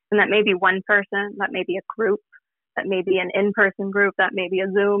 And that may be one person, that may be a group, that may be an in-person group, that may be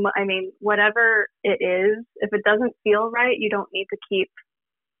a Zoom. Whatever it is, if it doesn't feel right, you don't need to keep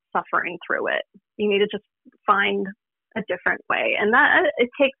suffering through it. You need to just find a different way. And that it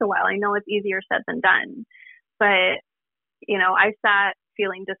takes a while. I know it's easier said than done, but I sat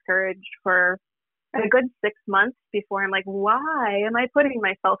feeling discouraged for a good 6 months before I'm like, why am I putting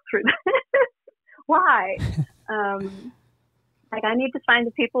myself through this? Why? I need to find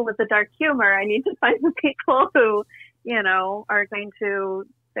the people with the dark humor. I need to find the people who, are going to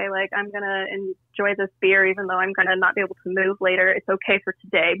say I'm going to enjoy this beer, even though I'm going to not be able to move later. It's okay for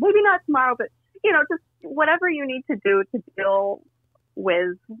today. Maybe not tomorrow, but just whatever you need to do to deal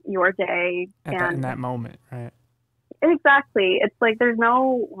with your day. In that moment, right? Exactly. It's there's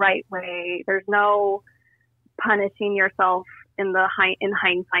no right way. There's no punishing yourself in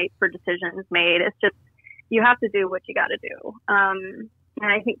hindsight for decisions made. It's just, you have to do what you got to do. And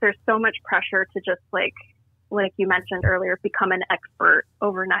I think there's so much pressure to just like you mentioned earlier, become an expert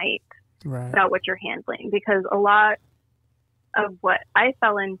overnight about what you're handling, because a lot of what I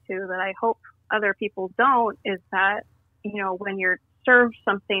fell into that I hope other people don't is that, when you're served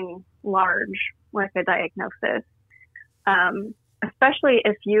something large, like a diagnosis, especially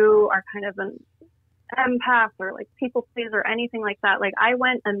if you are kind of an empath or people pleaser or anything like that, I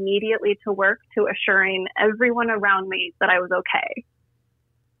went immediately to work to assuring everyone around me that I was okay.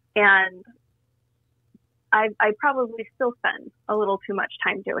 And I probably still spend a little too much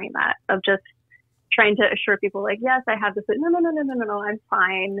time doing that, of just trying to assure people yes, I have this. No, I'm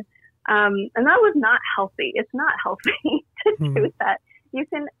fine. And that was not healthy. It's not healthy to do that. You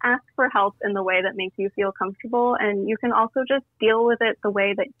can ask for help in the way that makes you feel comfortable, and you can also just deal with it the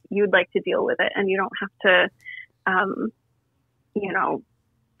way that you'd like to deal with it. And you don't have to,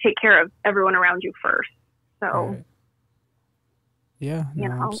 take care of everyone around you first. So, yeah,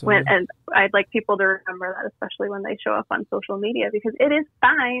 and I'd like people to remember that, especially when they show up on social media, because it is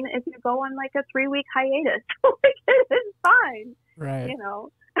fine if you go on a 3-week hiatus. It is fine. Right.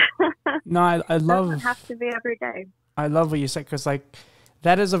 No, I love. It doesn't have to be every day. I love what you said, because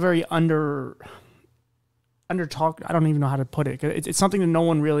that is a very under talk. I don't even know how to put it. It's something that no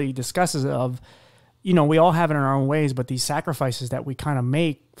one really discusses of. We all have it in our own ways, but these sacrifices that we kind of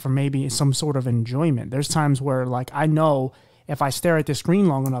make for maybe some sort of enjoyment. There's times where I know if I stare at the screen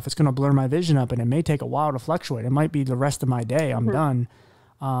long enough, it's going to blur my vision up, and it may take a while to fluctuate. It might be the rest of my day. I'm done.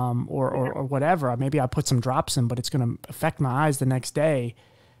 Or whatever. Maybe I put some drops in, but it's going to affect my eyes the next day.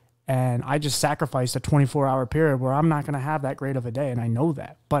 And I just sacrificed a 24-hour period where I'm not going to have that great of a day. And I know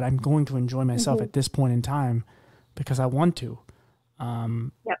that, but I'm going to enjoy myself at this point in time because I want to.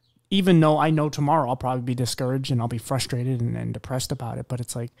 Even though I know tomorrow I'll probably be discouraged and I'll be frustrated and depressed about it. But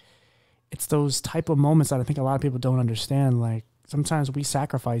it's those type of moments that I think a lot of people don't understand. Sometimes we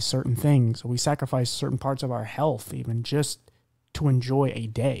sacrifice certain things, or we sacrifice certain parts of our health, even just to enjoy a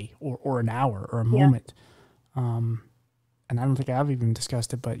day or an hour or a moment. And I don't think I've even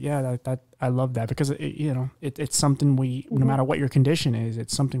discussed it, but that I love that, because it's something no matter what your condition is,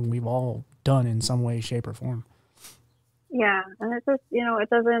 it's something we've all done in some way, shape, or form. Yeah, and it's just it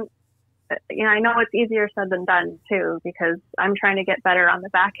doesn't. I know it's easier said than done too, because I'm trying to get better on the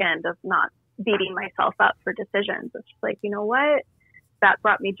back end of not beating myself up for decisions. It's just what, that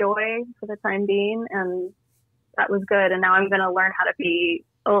brought me joy for the time being, and that was good. And now I'm going to learn how to be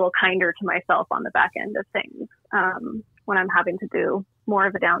a little kinder to myself on the back end of things, when I'm having to do more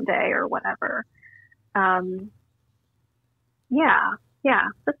of a down day or whatever.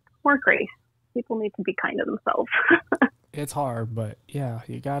 Just more grace. People need to be kind to themselves. It's hard, but yeah,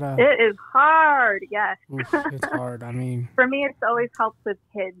 you gotta. It is hard, yes. Oof, it's hard. I mean, for me, it's always helped with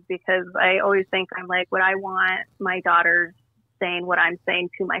kids because I always think I'm like, would I want my daughters saying what I'm saying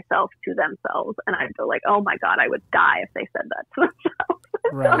to myself to themselves? And I feel like, oh my God, I would die if they said that to themselves.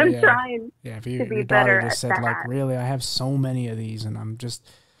 Right, so I'm trying if to be your better daughter just at said, that. like, really, I have so many of these, and I'm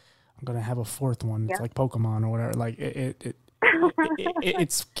gonna have a fourth one. It's like Pokemon or whatever. Like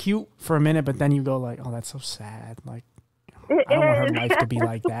it's cute for a minute, but then you go like, oh, that's so sad. Like, I don't want her life to be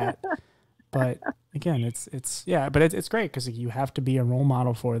like that. But again, it's great because you have to be a role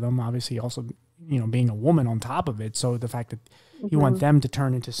model for them. Obviously, also, being a woman on top of it. So the fact that you want them to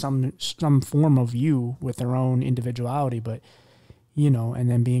turn into some form of you with their own individuality, but and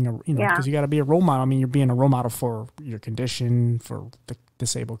then being because you got to be a role model. I mean, you're being a role model for your condition, for the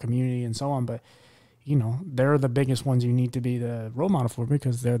disabled community, and so on. But they're the biggest ones you need to be the role model for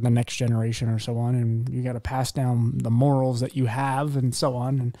because they're the next generation or so on, and you got to pass down the morals that you have and so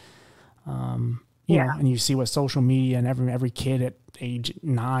on. And and you see what social media and every kid at age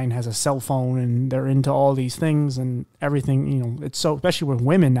 9 has a cell phone and they're into all these things and everything. It's so, especially with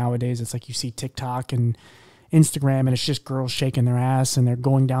women nowadays, it's like you see TikTok and Instagram and it's just girls shaking their ass and they're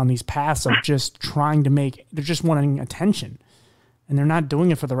going down these paths of just they're just wanting attention. And they're not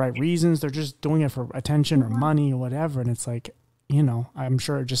doing it for the right reasons. They're just doing it for attention or money or whatever. And it's like, I'm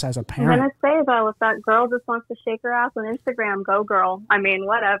sure just as a parent. I'm going to say, though, if that girl just wants to shake her ass on Instagram, go girl. I mean,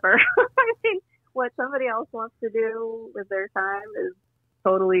 whatever. I mean, what somebody else wants to do with their time is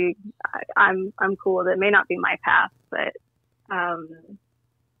totally, I'm cool with it. It may not be my path, but, I'm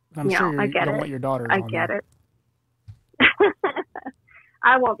sure I get you don't it. want your daughters I on get there. it.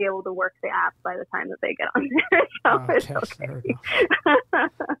 I won't be able to work the app by the time that they get on there, so it's okay.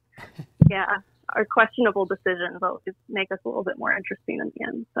 Yeah, our questionable decisions always make us a little bit more interesting in the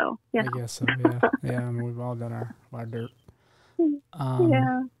end. So yeah, I guess so. Yeah. I mean, we've all done our dirt.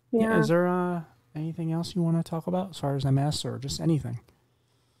 Yeah. Is there anything else you want to talk about as far as MS or just anything?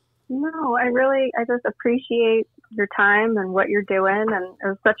 No, I just appreciate your time and what you're doing, and it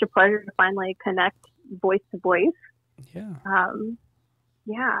was such a pleasure to finally connect voice to voice. Yeah.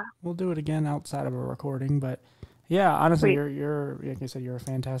 Yeah. We'll do it again outside of a recording, but yeah, honestly, Sweet. you're like I said, you're a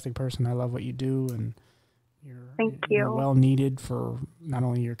fantastic person. I love what you do, and Thank you're you. well needed for not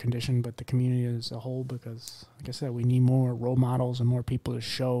only your condition but the community as a whole. Because, like I said, we need more role models and more people to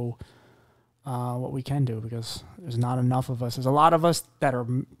show what we can do. Because there's not enough of us. There's a lot of us that are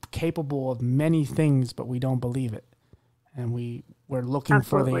capable of many things, but we don't believe it, and we're looking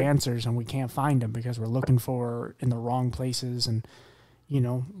Absolutely. for the answers, and we can't find them because we're looking for in the wrong places. And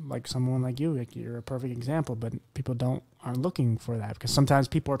like someone like you, like you're a perfect example, but people aren't looking for that because sometimes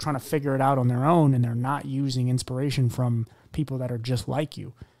people are trying to figure it out on their own and they're not using inspiration from people that are just like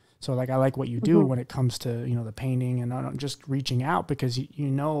you. So like, I like what you do when it comes to, the painting and just reaching out because,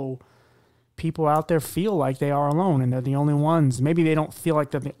 people out there feel like they are alone and they're the only ones. Maybe they don't feel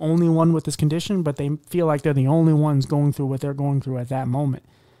like they're the only one with this condition, but they feel like they're the only ones going through what they're going through at that moment.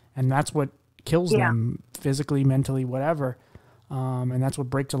 And that's what kills them physically, mentally, whatever. And that's what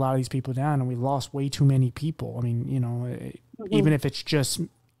breaks a lot of these people down. And we lost way too many people. I mean, even if it's just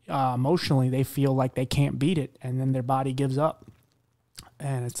emotionally, they feel like they can't beat it, and then their body gives up.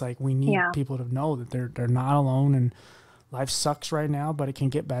 And it's like we need people to know that they're not alone, and life sucks right now, but it can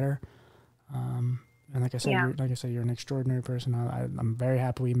get better. And like I said, you're an extraordinary person. I'm very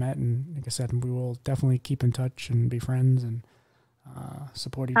happy we met, and like I said, we will definitely keep in touch and be friends and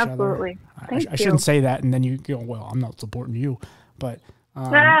support each Absolutely. other. I shouldn't say that, and then you go, well, I'm not supporting you, but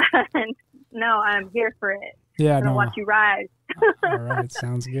no, I'm here for it. Yeah, I'm gonna watch you rise. All right,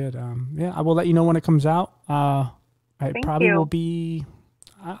 sounds good. I will let you know when it comes out. Will be.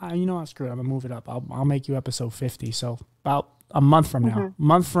 Screw it. I'm gonna move it up. I'll make you episode 50. So about a month from now.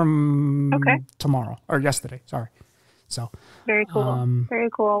 Month from tomorrow or yesterday. Sorry. So very cool. Very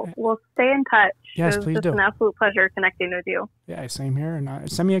cool. We'll stay in touch. Yes, please do. It's an absolute pleasure connecting with you. Yeah, same here. And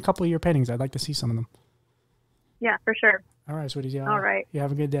send me a couple of your paintings. I'd like to see some of them. Yeah, for sure. All right, sweetie. All right. You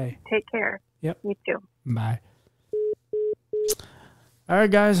have a good day. Take care. Yep. You too. Bye. All right,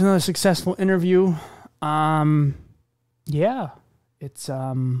 guys. Another successful interview. It's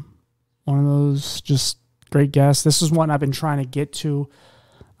one of those just great guests. This is one I've been trying to get to.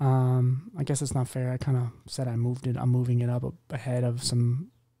 I guess it's not fair. I kind of said I'm moving it up ahead of some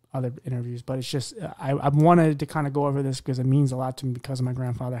other interviews, but it's just I wanted to kind of go over this because it means a lot to me because of my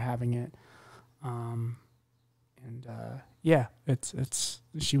grandfather having it. And yeah,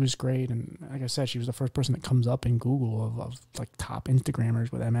 she was great. And like I said, she was the first person that comes up in Google of like top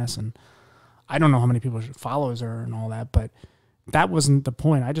Instagrammers with MS. And I don't know how many people follows her and all that, but that wasn't the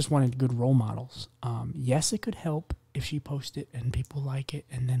point. I just wanted good role models. Yes, it could help if she posted and people like it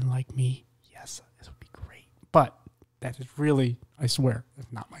and then like me. Yes, it would be great. But that is really, I swear,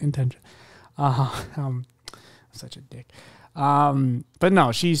 that's not my intention. I'm such a dick. But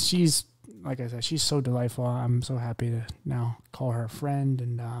no, she's like I said, she's so delightful. I'm so happy to now call her a friend.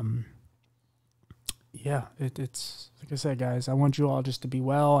 And yeah, it's like I said, guys, I want you all just to be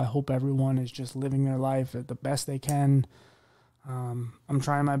well. I hope everyone is just living their life at the best they can. I'm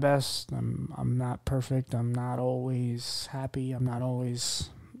trying my best. I'm not perfect. I'm not always happy. I'm not always,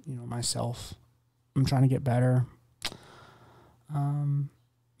 myself. I'm trying to get better.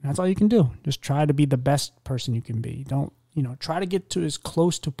 That's all you can do. Just try to be the best person you can be. Don't, try to get to as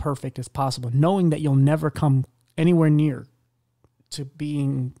close to perfect as possible, knowing that you'll never come anywhere near to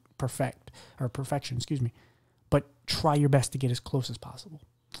being perfection, but try your best to get as close as possible.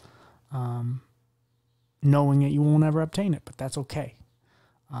 Knowing that you won't ever obtain it, but that's okay.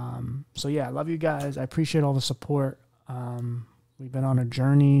 So yeah, I love you guys. I appreciate all the support. We've been on a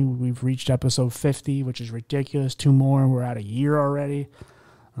journey. We've reached episode 50, which is ridiculous. 2 more, and we're at a year already.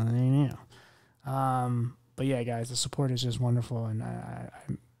 But yeah, guys, the support is just wonderful, and I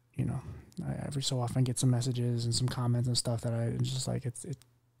every so often get some messages and some comments and stuff that it's just like it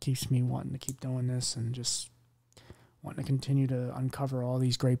keeps me wanting to keep doing this and just wanting to continue to uncover all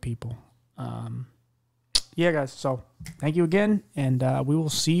these great people. Yeah, guys. So thank you again, and we will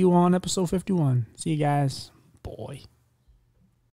see you on episode 51. See you guys. Boy.